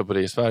några exempel på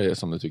det i Sverige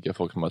som du tycker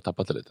folk har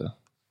tappat det lite?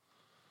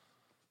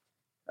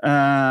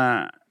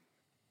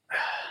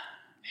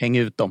 Häng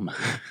ut dem.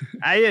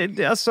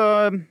 Nej,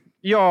 alltså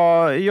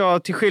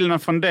jag till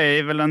skillnad från dig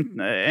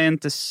är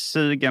inte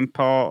sugen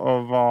på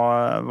att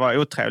vara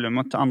otrevlig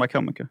mot andra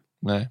komiker.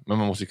 Nej, men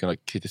man måste ju kunna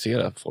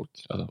kritisera folk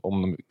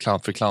om de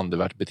för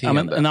klandervärt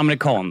beteende. Ja, men en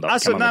amerikan då?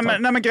 Alltså,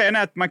 men grejen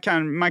är att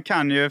man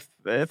kan ju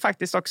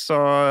faktiskt också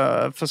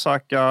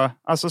försöka...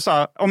 Alltså så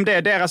här, om det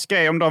är deras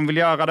grej, om de vill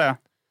göra det,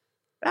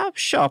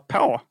 kör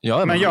på.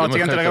 Ja, men jag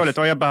tycker inte det är roligt,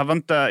 och jag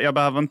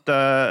behöver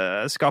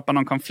inte skapa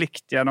någon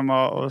konflikt genom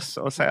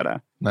att säga det.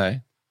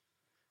 Nej.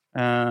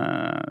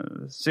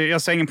 Så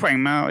jag ser ingen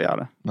poäng med att göra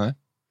det. Nej.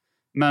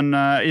 Men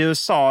i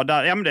USA,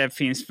 men det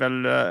finns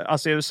väl...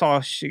 Alltså i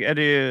USA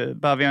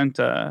behöver jag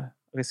inte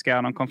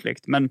riskera någon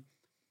konflikt. Men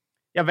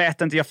jag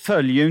vet inte, jag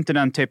följer ju inte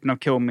den typen av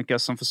komiker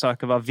som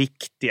försöker vara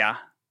viktiga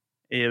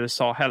i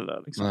USA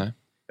heller. Liksom. Nej.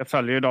 Jag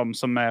följer ju de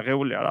som är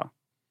roliga där.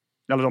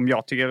 Eller de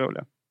jag tycker är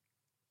roliga.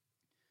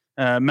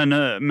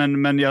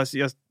 Men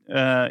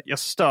jag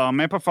stör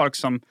mig på folk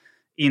som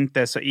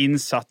inte är så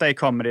insatta i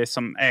comedy,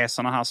 som är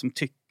såna här som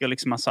tycker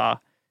liksom att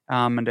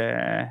men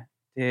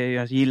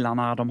jag gillar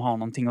när de har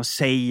någonting att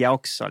säga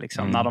också.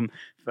 Liksom, när de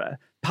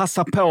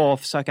passar på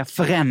att försöka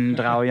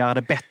förändra och göra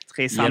det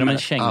bättre i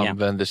samhället.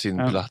 Använder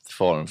sin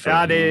plattform för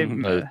att ut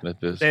med ett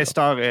budskap. Det är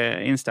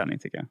större inställning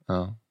tycker jag.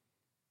 Ja.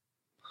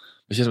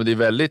 Det känns som att det är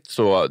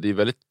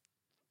väldigt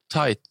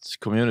tight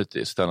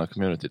community, stand-up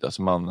community.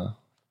 Alltså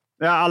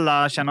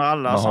alla känner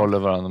alla. Man håller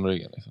varandra om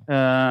ryggen. Liksom.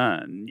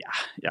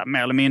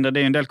 Mer eller mindre.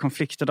 Det är en del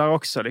konflikter där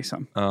också.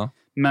 Liksom. Ja.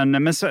 Men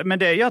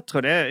det, jag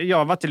tror jag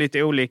har varit i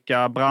lite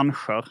olika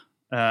branscher.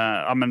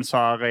 Så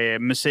här i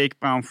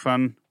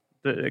musikbranschen,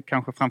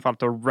 kanske framförallt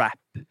då rap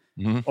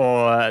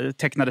och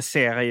tecknade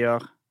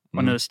serier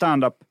och nu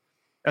stand-up.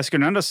 Jag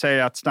skulle ändå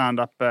säga att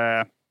stand-up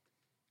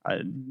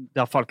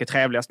där folk är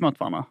trevligast mot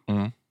varandra.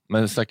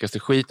 Men snackas det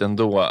skit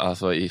ändå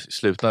alltså, i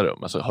slutna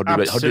rum? Alltså,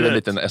 har du en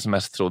liten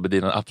sms-tråd med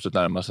dina absolut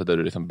närmaste där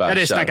du liksom bashar? Ja,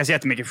 det snackas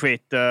jättemycket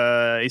skit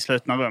i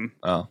slutna rum.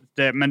 Ja.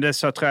 Men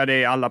så tror jag det är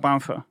i alla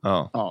branscher.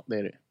 Ja, det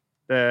är det.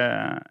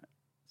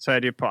 Så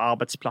är det ju på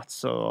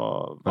arbetsplatser.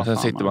 Och men sen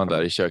sitter man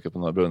där i köket på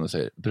Norra Brunn och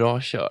säger bra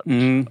kört.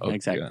 Och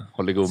exakt.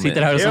 Håller god med.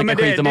 Sitter här och snackar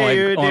skit om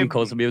AMK,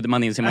 så bjuder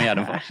man in Simon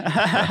Gärdenfors.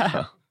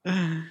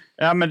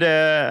 Det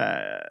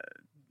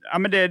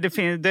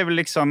är väl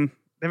liksom...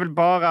 Det är väl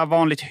bara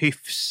vanligt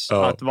hyfs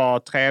att vara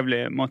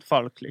trevlig mot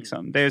folk.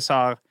 Liksom. Det är så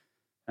här,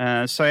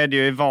 så är det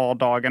ju i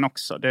vardagen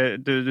också.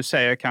 Du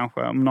säger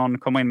kanske om någon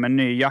kommer in med en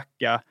ny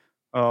jacka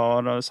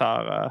och då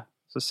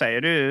så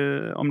säger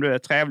du, om du är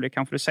trevlig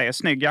kanske du säger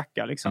snygg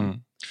jacka.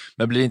 Liksom.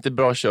 Men blir det inte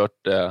bra kört?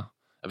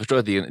 Jag förstår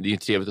att det är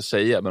trevligt att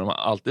säga, men om man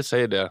alltid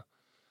säger det,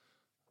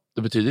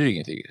 då betyder det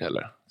ingenting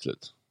heller.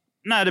 Slut.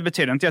 Nej, det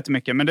betyder inte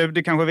jättemycket, men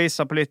det kanske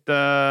visar på lite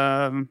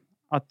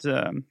att...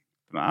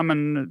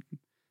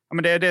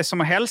 Men det är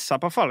som att hälsa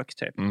på folk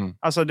typ.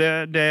 Alltså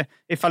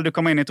ifall du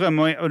kommer in i ett rum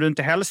och du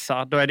inte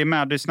hälsar, då är det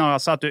mer snarare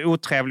så att du är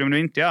otrevlig om du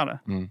inte gör det.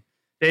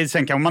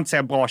 Sen kan man inte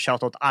säga bra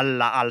kört åt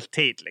alla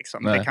alltid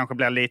liksom. Det kanske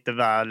blir lite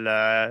väl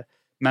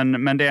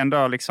men det är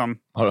ändå liksom.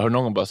 Har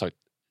någon bara sagt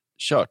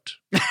kört?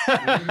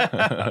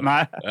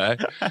 Nej.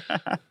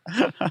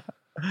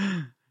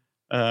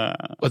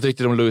 Vad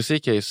tyckte du om Louis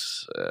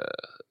CK:s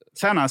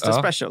senaste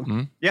special.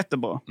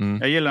 Jättebra.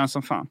 Jag gillar den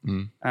som fan.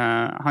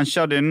 Han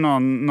körde ju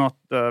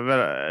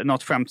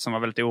något skämt som var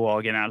väldigt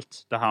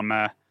ooriginellt. Det här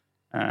med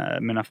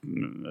mina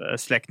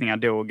släktingar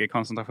dog i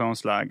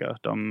koncentrationsläger.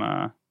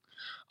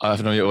 Ja,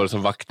 för de gör det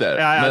som vakter.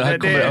 Ja,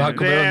 men han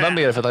kommer undan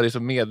med det för att han är så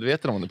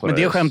medveten om det. På men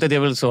det skämtet är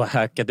väl så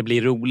hack att det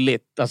blir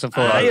roligt. Alltså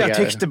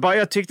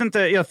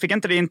jag fick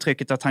inte det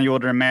intrycket att han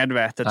gjorde det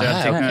medvetet.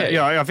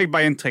 Jag fick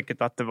bara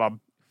intrycket att det var...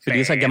 För det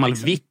är så gammal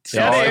vits.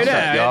 Ja, det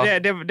är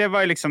det. Det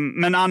var ju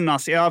liksom... Men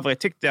annars i övrigt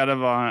tyckte jag det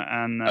var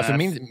en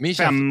min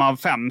 5 av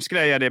 5 skulle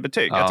jag ge det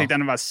betyg. Jag tyckte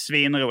den var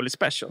svinrolig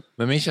special.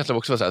 Men min känsla var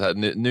också så här,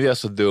 nu är jag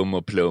så dum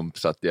och plump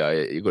så att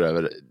jag går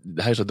över...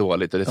 Det här är så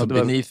dåligt och det är så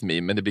beneath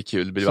me, men det blir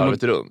kul, det blir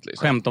varvet runt.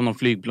 Liksom. Skämt om någon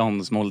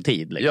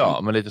flygplansmåltid. Liksom. Ja,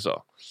 men lite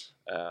så.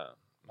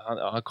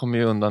 Han kommer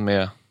ju undan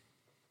med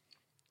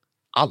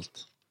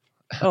allt.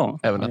 Ja,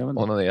 även att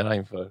onanera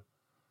inför.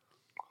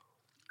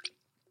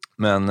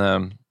 Men...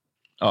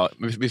 Ja,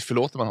 visst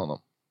förlåter man honom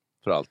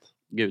för allt.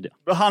 Gud,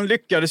 ja. Han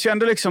lyckades ju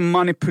ändå liksom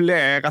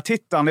manipulera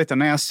tittaren lite.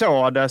 När jag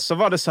såg det så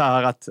var det så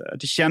här att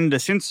det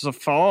kändes inte så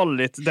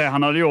farligt det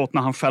han hade gjort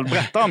när han själv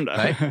berättade om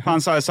det.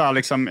 Han sa ju så här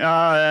liksom,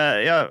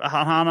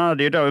 han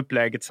hade ju då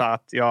upplägget så här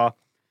att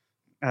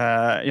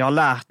jag har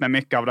lärt mig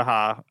mycket av det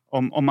här.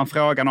 Om man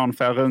frågar någon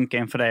för att runka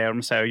inför dig och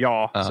de säger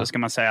ja, så ska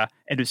man säga,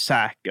 är du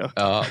säker?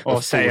 Ja,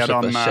 och säger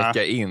de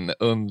checka in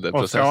under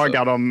processen. Och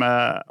frågar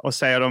de och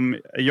säger de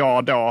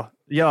ja då,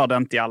 gör det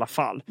inte i alla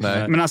fall.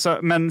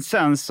 Men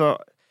sen så,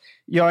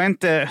 jag är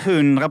inte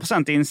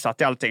 100%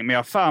 insatt i allting, men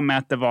jag för mig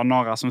att det var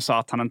några som sa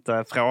att han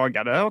inte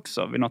frågade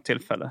också vid något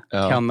tillfälle.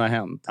 Ja. Kan ha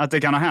hänt. Att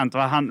det kan ha hänt.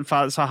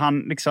 Så han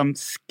liksom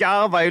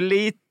skarvar ju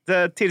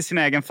lite till sin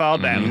egen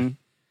fördel.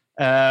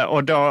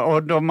 Och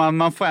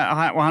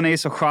han är ju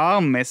så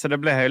charmig så det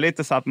blir ju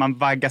lite så att man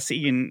vaggas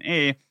in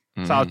i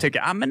så och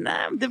tycker, men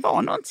nej, det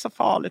var nog inte så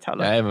farligt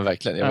heller. Nej, men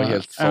verkligen, jag var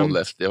helt såld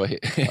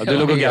efter. Du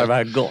låg och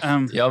garvade gott.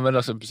 Ja, men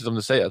alltså, precis som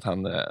du säger, att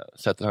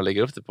sättet han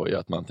lägger upp det på gör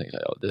att man tänker,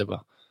 ja, det är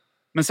bara...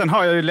 Men sen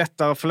har jag ju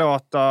lättare att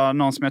förlåta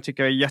någon som jag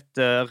tycker är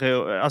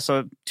jätterolig.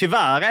 Alltså,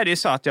 tyvärr är det ju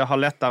så att jag har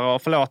lättare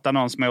att förlåta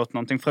någon som har gjort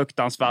någonting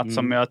fruktansvärt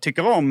som jag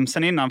tycker om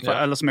sen innan,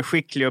 eller som är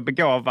skicklig och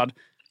begåvad,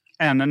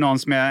 än någon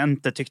som jag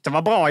inte tyckte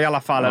var bra i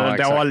alla fall,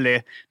 eller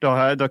dålig.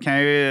 Då kan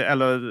jag ju,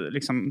 eller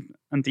liksom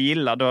inte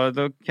gilla,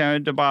 då kan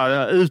jag ju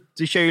bara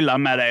ut i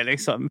kylan med dig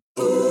liksom.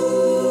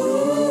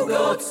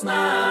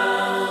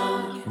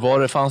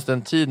 Fanns det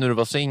en tid när du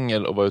var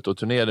singel och var ute och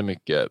turnerade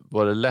mycket,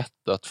 var det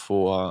lätt att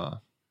få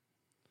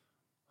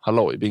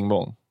halloj, bing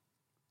bong?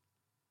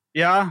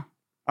 Ja,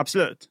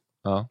 absolut.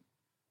 Ja.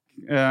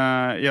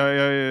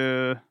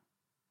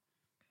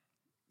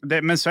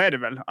 Men så är det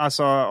väl.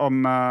 Alltså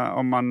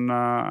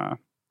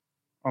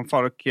om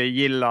folk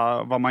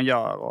gillar vad man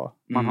gör och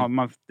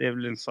det är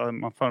väl så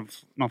man får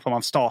någon form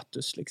av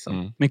status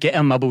liksom. Mycket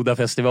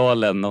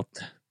Emmaboda-festivalen,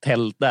 något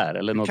tält där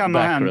eller något kan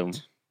backroom.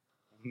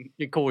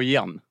 I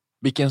kojan.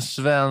 Vilken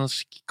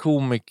svensk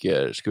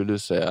komiker skulle du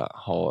säga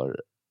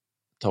har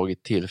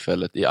tagit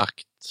tillfället i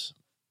akt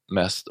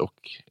mest och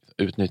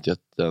utnyttjat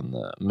den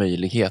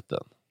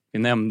möjligheten? Vi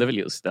nämnde väl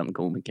just den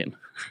komikern.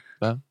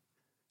 Vem?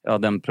 Ja,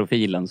 den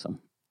profilen som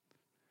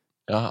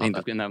Jaha.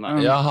 inte skulle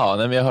nämna. Jaha,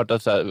 nej, men jag har hört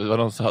att vad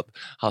de sa att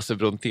Hasse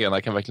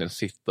Brontén kan verkligen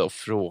sitta och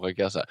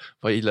fråga så här,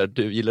 vad gillar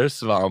du? Gillar du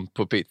svamp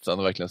på pizzan?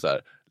 Och verkligen så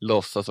här,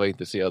 låtsas vara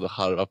intresserad och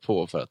harva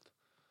på för att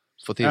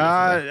få till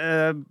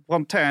det.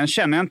 Brontén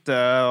känner jag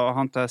inte och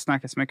har inte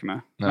snackat så mycket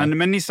med.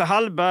 Men Nisse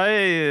Hallberg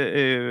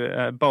är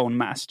ju Bone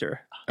Master.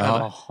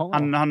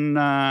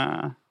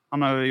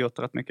 Han har gjort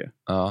rätt mycket.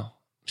 Ja,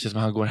 precis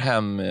som han går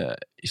hem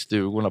i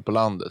stugorna på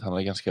landet. Han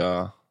är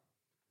ganska...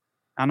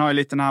 Han har ju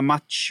lite den här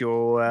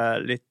macho,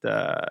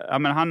 ja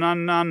men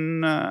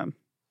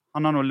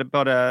han har nog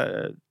både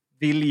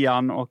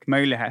viljan och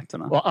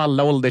möjligheterna. Och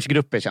alla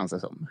åldersgrupper känns det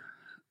som.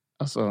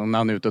 Alltså när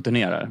han är ute och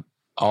turnerar.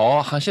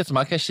 Ja, han känns som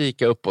han kan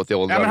kika uppåt i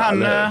åldrarna. Ja,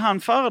 men han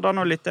föredrar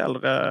nog lite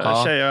äldre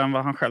tjejer än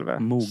vad han själv är.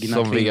 Mogna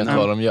som kvinnor. vet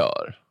vad de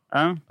gör.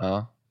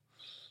 Ja.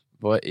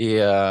 Vad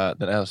är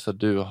den äldsta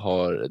du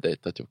har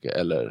dejtat, Jocke?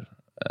 Eller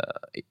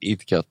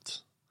idkat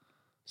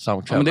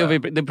samkväm? Ja,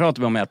 det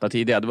pratade vi om ett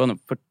tidigare. Det var nog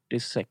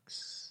 46.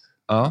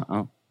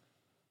 Ja.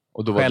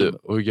 Och då var du,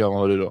 och hur gammal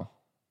var du då?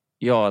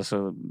 Ja,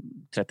 alltså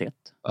 31.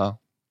 Ja.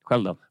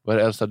 Själv då? Vad är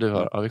det äldsta du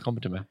har? Ja, vi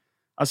kommer till mig.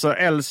 Alltså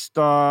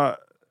äldsta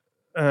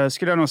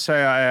skulle jag nog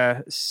säga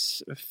är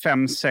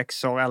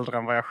 5-6 år äldre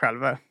än vad jag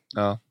själv är.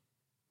 Ja.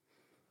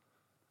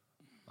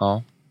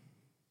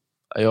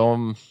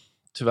 Jag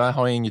tyvärr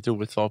har jag inget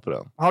roligt svar på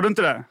den. Har du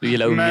inte det? Du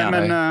gillar unga?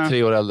 Men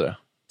 3 år äldre.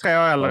 3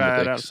 år äldre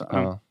är det alltså.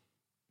 Ja.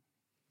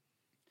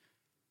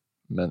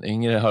 Men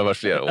yngre har varit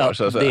flera år. Ja,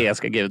 så det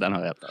ska gudarna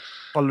ha rätt.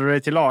 Håller du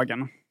dig till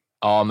lagen?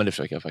 Ja, men det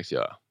försöker jag faktiskt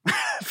göra.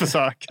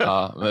 Försök.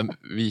 Ja, men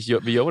vi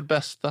gör vårt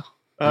bästa.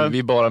 Vi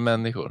är bara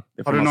människor.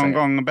 Har du någon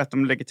gång bett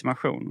om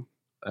legitimation?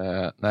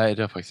 Nej, det har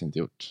jag faktiskt inte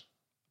gjort.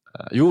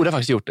 Jo, det har jag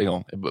faktiskt gjort en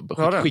gång.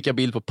 Skicka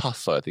bild på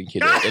pass sa jag till en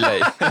kille i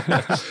LA.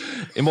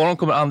 Imorgon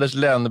kommer Anders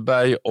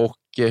Lennberg och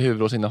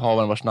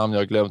huvudrollsinnehavaren vars namn jag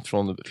har glömt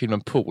från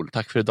filmen Pool.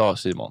 Tack för idag,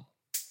 Simon.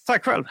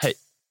 Tack själv. Hej.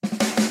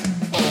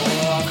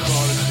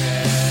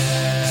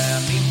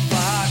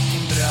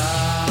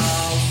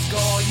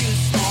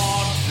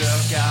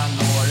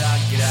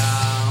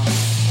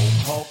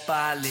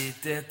 snacka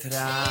lite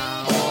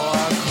trams. Och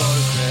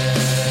Jorge,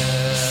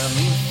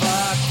 min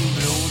fucking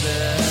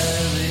broder,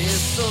 det är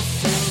så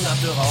synd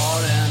att du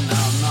har en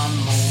annan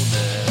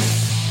moder.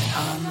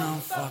 En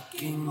annan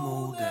fucking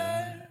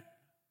moder.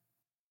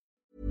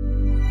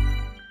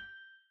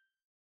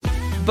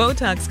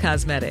 Botox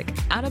Cosmetic,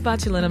 out of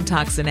botulinum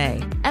toxin A,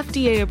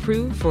 FDA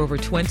approved for over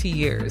 20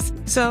 years.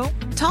 So,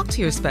 talk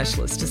to your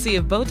specialist to see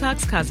if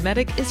Botox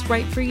Cosmetic is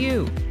right for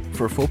you.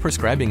 For full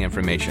prescribing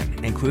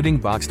information, including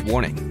boxed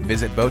warning,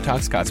 visit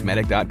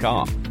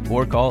BotoxCosmetic.com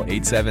or call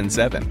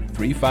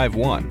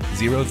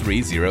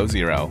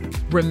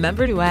 877-351-0300.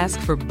 Remember to ask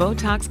for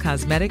Botox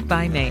Cosmetic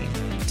by name.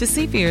 To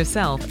see for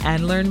yourself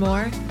and learn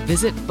more,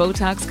 visit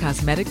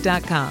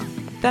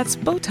BotoxCosmetic.com. That's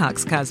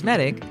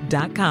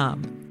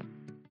BotoxCosmetic.com.